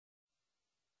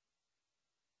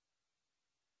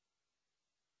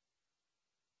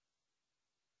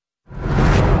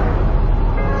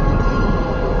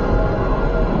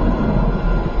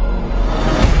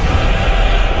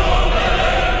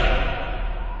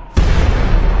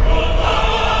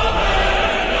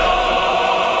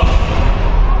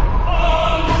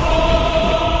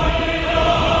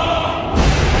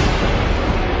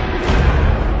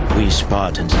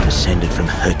Spartans are descended from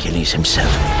Hercules himself.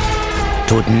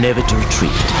 Taught never to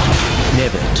retreat,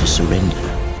 never to surrender.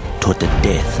 Taught that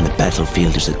death in the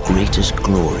battlefield is the greatest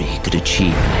glory he could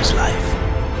achieve in his life.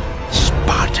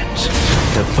 Spartans,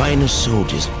 the finest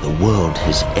soldiers the world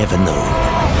has ever known.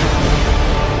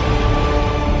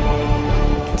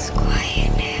 It's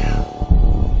quiet now.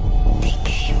 They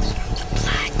came from the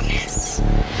blackness.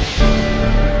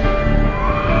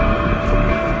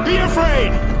 Be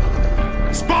afraid!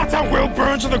 Sparta will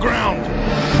burn to the ground!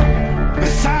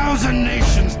 1,000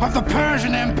 nations of the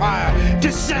Persian Empire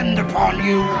descend upon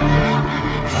you!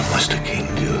 What must a king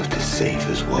do to save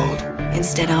his world?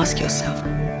 Instead, ask yourself,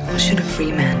 what should a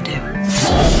free man do?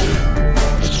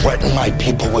 Threaten my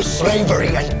people with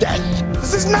slavery and death!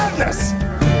 This is madness!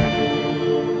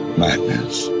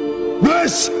 Madness.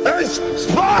 This is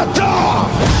Sparta!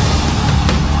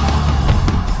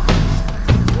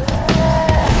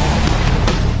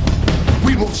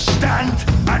 We will stand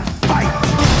and fight!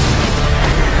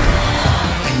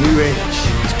 A new age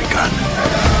has begun.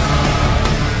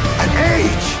 An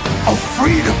age of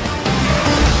freedom.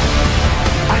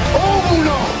 And all who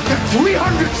know that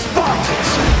 300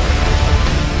 Spartans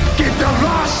give their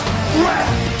last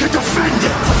breath to defend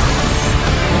it.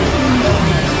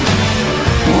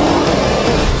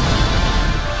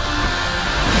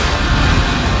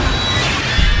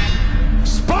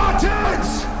 Spartans!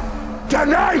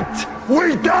 Tonight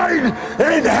we dine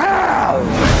in hell!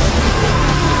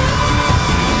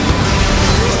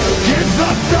 Give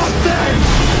them nothing,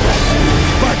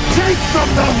 but take from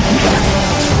them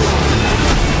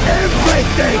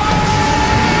everything!